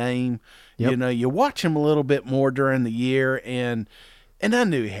to the name, you watch him a little bit more during the year, and I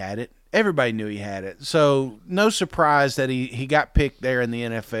knew he had it. Everybody knew he had it. So no surprise that he got picked there in the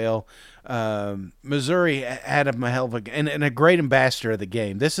NFL. Missouri had him a hell of a and a great ambassador of the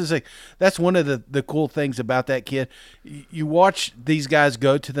game. That's one of the cool things about that kid. You watch these guys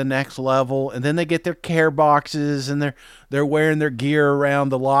go to the next level, and then they get their care boxes, and they're wearing their gear around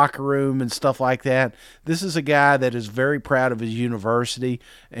the locker room and stuff like that. This is a guy that is very proud of his university,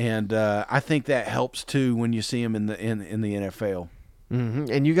 and I think that helps too when you see him in the NFL. Mm-hmm.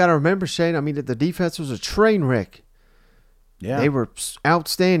 And you got to remember, Shane, I mean, the defense was a train wreck. Yeah. They were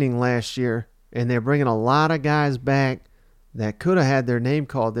outstanding last year, and they're bringing a lot of guys back that could have had their name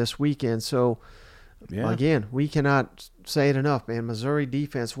called this weekend. So, again, we cannot say it enough, man. Missouri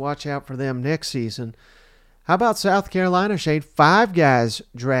defense, watch out for them next season. How about South Carolina, Shane? 5 guys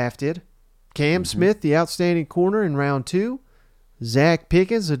drafted. Cam Smith, the outstanding corner in round 2. Zach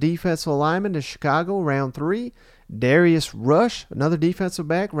Pickens, a defensive lineman to Chicago, round 3. Darius Rush, another defensive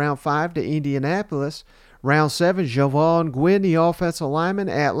back, round 5 to Indianapolis. Round 7, Javon Gwynn, the offensive lineman,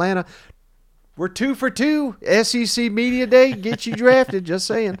 Atlanta. We're 2 for 2. SEC Media Day, get you drafted, just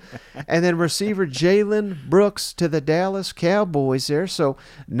saying. And then receiver Jalen Brooks to the Dallas Cowboys there. So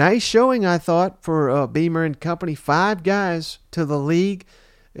nice showing, I thought, for Beamer and company. 5 guys to the league,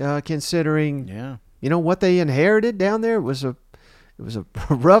 considering what they inherited down there. It was a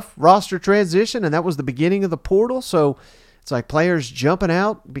rough roster transition, and that was the beginning of the portal. So it's like players jumping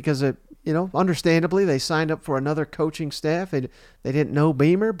out because understandably, they signed up for another coaching staff. They didn't know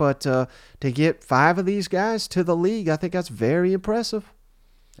Beamer, but to get 5 of these guys to the league, I think that's very impressive.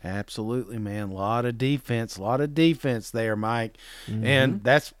 Absolutely, man. A lot of defense there, Mike. Mm-hmm. And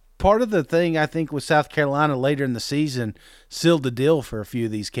that's part of the thing, I think, with South Carolina later in the season sealed the deal for a few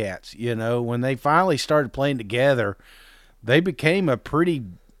of these cats. When they finally started playing together, they became a pretty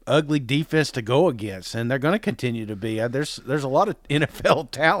ugly defense to go against, and they're going to continue to be. There's a lot of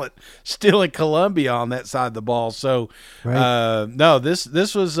NFL talent still in Columbia on that side of the ball. So, no, this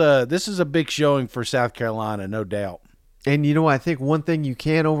is a big showing for South Carolina, no doubt. And I think one thing you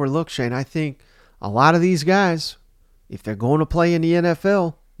can't overlook, Shane. I think a lot of these guys, if they're going to play in the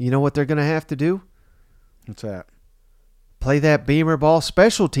NFL, you know what they're going to have to do? What's that? Play that Beamer ball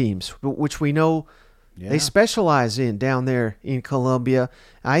special teams, which we know. Yeah. They specialize in down there in Columbia.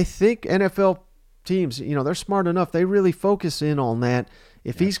 I think NFL teams, they're smart enough. They really focus in on that.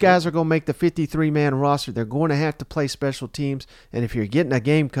 If these guys are going to make the 53-man roster, they're going to have to play special teams. And if you're getting a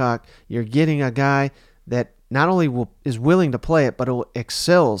Gamecock, you're getting a guy that not only is willing to play it, but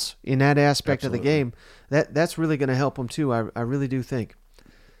excels in that aspect of the game. That's really going to help them too. I really do think.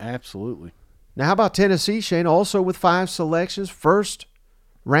 Absolutely. Now, how about Tennessee, Shane? Also with 5 selections. First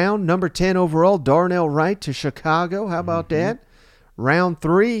round, number 10 overall, Darnell Wright to Chicago. How about that? Round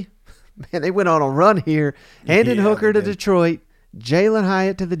 3, man, they went on a run here. Hendon Hooker to Detroit. Jalen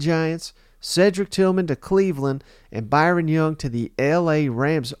Hyatt to the Giants, Cedric Tillman to Cleveland, and Byron Young to the L.A.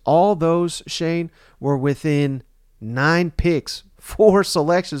 Rams. All those, Shane, were within 9 picks, 4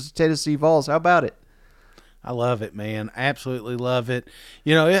 selections of Tennessee Vols. How about it? I love it, man. Absolutely love it.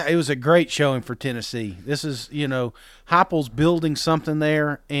 It was a great showing for Tennessee. This is, Heupel's building something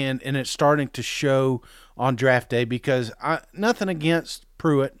there, and it's starting to show on draft day because nothing against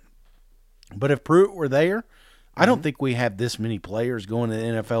Pruitt, but if Pruitt were there, I don't think we have this many players going to the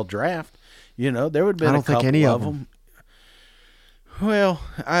NFL draft. There would have been a couple of them. Well,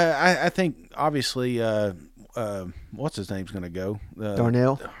 I think obviously what's his name's going to go?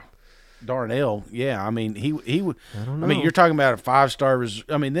 Darnell, yeah. I mean, he would. I don't know. I mean, you're talking about a 5-star.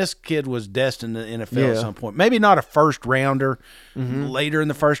 I mean, this kid was destined to the NFL at some point. Maybe not a first rounder, later in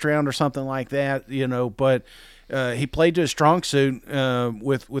the first round or something like that. But he played to a strong suit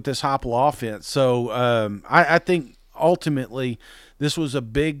with this Heupel offense. So I think ultimately this was a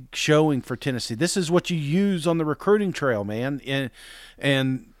big showing for Tennessee. This is what you use on the recruiting trail, man,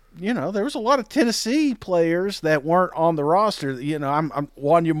 and. There was a lot of Tennessee players that weren't on the roster. I'm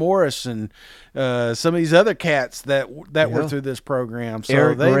Wanya Morris and some of these other cats that were through this program. So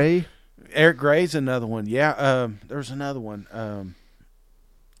Eric Gray's another one. Yeah, there's another one.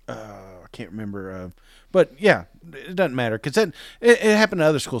 I can't remember. But yeah, it doesn't matter because it happened to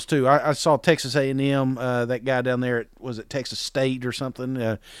other schools too. I saw Texas A&M. That guy down there was at Texas State or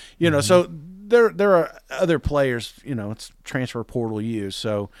something. So. There are other players, it's transfer portal use.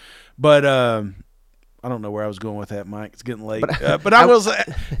 So, but I don't know where I was going with that, Mike. It's getting late. But I will say,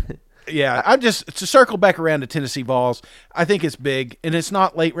 I'm just to circle back around to Tennessee Vols. I think it's big, and it's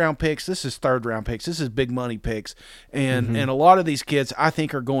not late round picks. This is third round picks. This is big money picks, and a lot of these kids I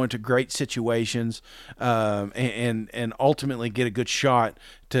think are going to great situations, and ultimately get a good shot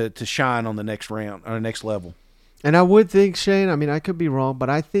to shine on the next round or the next level. And I would think, Shane, I mean, I could be wrong, but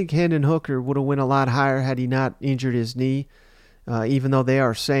I think Hendon Hooker would have went a lot higher had he not injured his knee, even though they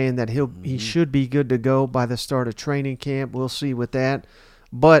are saying that he should be good to go by the start of training camp. We'll see with that.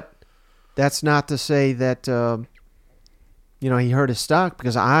 But that's not to say that, he hurt his stock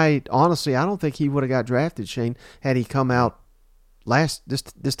because honestly, I don't think he would have got drafted, Shane, had he come out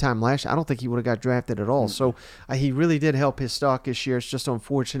this time last year. I don't think he would have got drafted at all. So he really did help his stock this year. It's just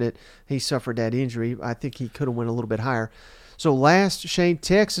unfortunate he suffered that injury. I think he could have went a little bit higher. So last, Shane,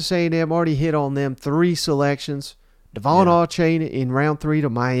 Texas A&M already hit on them 3 selections. Devon Allchain in round 3 to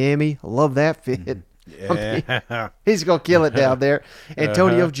Miami. I love that fit. Yeah. He's going to kill it down there.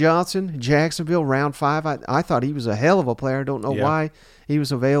 Antonio Johnson, Jacksonville, round 5. I thought he was a hell of a player. I don't know why he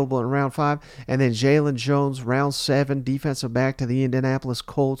was available in round 5. And then Jalen Jones, round 7, defensive back to the Indianapolis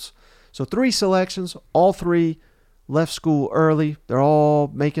Colts. So 3 selections, all 3 left school early. They're all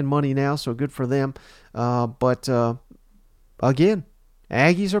making money now, so good for them. But again,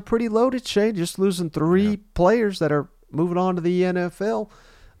 Aggies are pretty loaded, Shane. Just losing 3 players that are moving on to the NFL.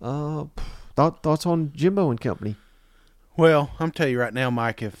 Thoughts on Jimbo and company? Well, I'm telling you right now,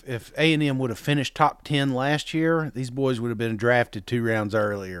 Mike, if A&M would have finished top 10 last year, these boys would have been drafted 2 rounds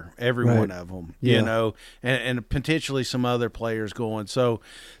earlier, every one of them, and potentially some other players going. So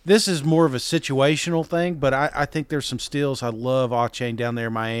this is more of a situational thing, but I think there's some steals. I love Allchain down there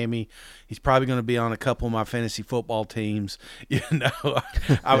in Miami. He's probably going to be on a couple of my fantasy football teams,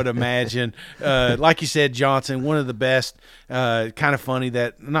 I would imagine. Like you said, Johnson, one of the best. Kind of funny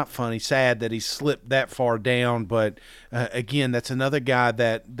not funny, sad that he slipped that far down. But again, that's another guy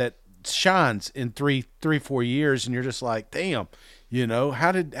that shines in 3-4 years, and you're just like, damn,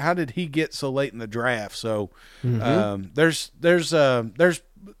 how did he get so late in the draft? So there's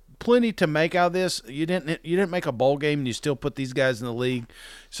plenty to make out of this. You didn't make a bowl game, and you still put these guys in the league,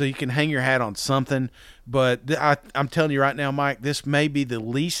 so you can hang your hat on something. But I'm telling you right now, Mike, this may be the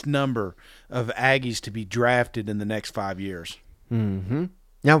least number of Aggies to be drafted in the next 5 years.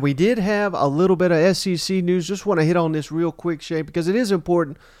 Now, we did have a little bit of SEC news. Just want to hit on this real quick, Shane, because it is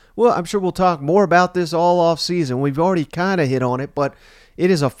important. Well, I'm sure we'll talk more about this all off season. We've already kind of hit on it, but it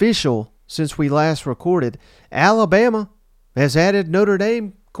is official since we last recorded. Alabama has added Notre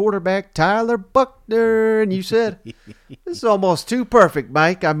Dame quarterback Tyler Buchner, and you said this is almost too perfect,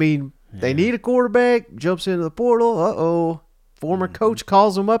 Mike. I mean, they need a quarterback, jumps into the portal. Former coach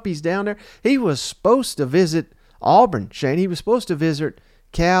calls him up. He's down there. He was supposed to visit Auburn, Shane. He was supposed to visit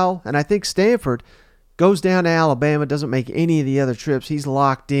Cal, and I think Stanford. Goes down to Alabama, doesn't make any of the other trips. He's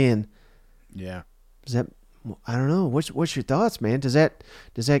locked in. Yeah. I don't know. What's your thoughts, man? Does that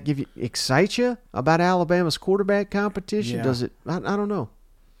excite you about Alabama's quarterback competition? Yeah. Does it? I don't know.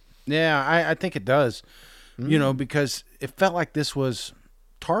 Yeah, I think it does. Because it felt like this was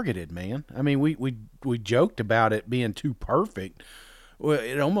targeted, man. I mean, we joked about it being too perfect. Well,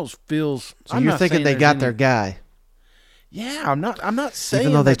 it almost feels. So you're thinking they got their guy? Yeah, I'm not saying.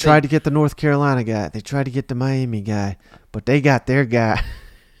 Even though they tried to get the North Carolina guy, they tried to get the Miami guy, but they got their guy.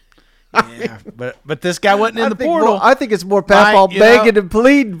 Yeah, but this guy wasn't in the portal. I think it's more Papaw begging and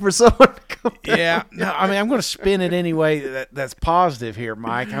pleading for someone to come down. Yeah, no, I mean, I'm going to spin it any way that's positive here,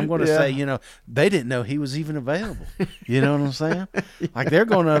 Mike. I'm going to say, they didn't know he was even available. You know what I'm saying? Like, they're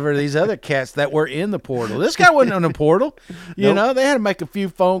going over to these other cats that were in the portal. This guy wasn't in the portal. You know, they had to make a few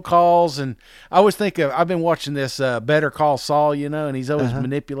phone calls, and I always think I've been watching this Better Call Saul, and he's always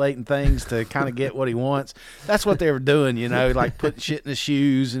manipulating things to kind of get what he wants. That's what they were doing, like putting shit in his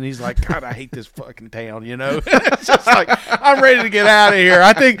shoes, and he's like, God, I hate this fucking town, It's just like, I'm ready to get out of here.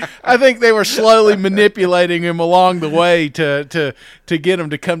 I think they were slowly manipulating him along the way to get him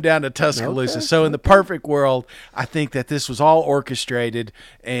to come down to Tuscaloosa. Okay. So in the perfect world, I think that this was all orchestrated,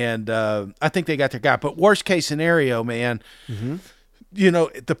 and I think they got their guy. But worst case scenario, man,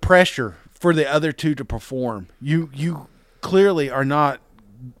 the pressure for the other two to perform, you clearly are not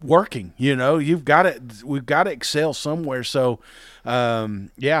working. We've got to excel somewhere. So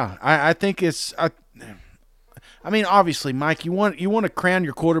I think it's I mean, obviously, Mike, you want to crown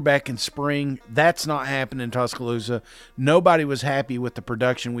your quarterback in spring. That's not happening in Tuscaloosa. Nobody was happy with the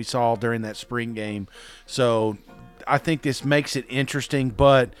production we saw during that spring game. So I think this makes it interesting,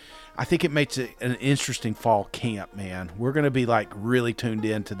 but I think it makes it an interesting fall camp, man. We're going to be really tuned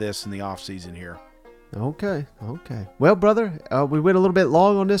into this in the offseason here. Okay. Well, brother, we went a little bit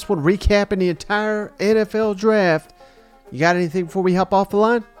long on this one, recapping the entire NFL draft. You got anything before we hop off the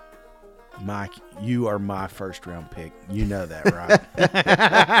line? Mike, you are my first round pick. You know that,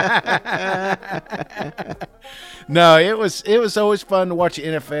 right? No, it was always fun to watch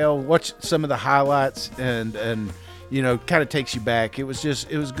NFL, watch some of the highlights, and kind of takes you back. It was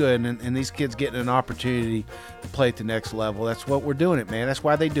good, and these kids getting an opportunity to play at the next level. That's what we're doing it, man. That's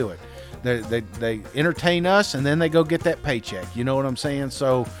why they do it. They entertain us, and then they go get that paycheck. You know what I'm saying?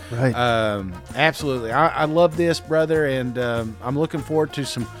 So, right. Absolutely. I love this, brother, and I'm looking forward to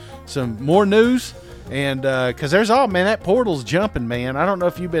some more news. And because that portal's jumping, man. I don't know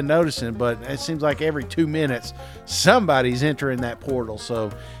if you've been noticing, but it seems like every 2 minutes somebody's entering that portal.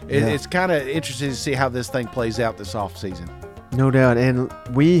 So it's kind of interesting to see how this thing plays out this offseason. No doubt. And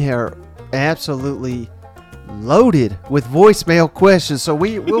we are absolutely loaded with voicemail questions. So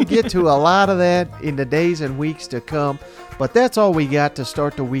we'll get to a lot of that in the days and weeks to come. But that's all we got to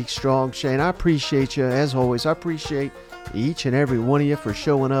start the week strong, Shane. I appreciate you, as always. I appreciate each and every one of you for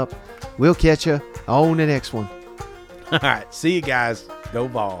showing up. We'll catch you on the next one. All right. See you guys. Go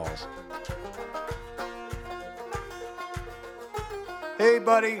Vols. Hey,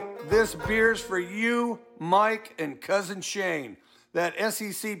 buddy. This beer's for you, Mike, and Cousin Shane. That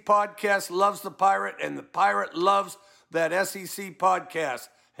SEC podcast loves the Pirate, and the Pirate loves that SEC podcast.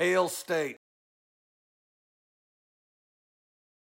 Hail State.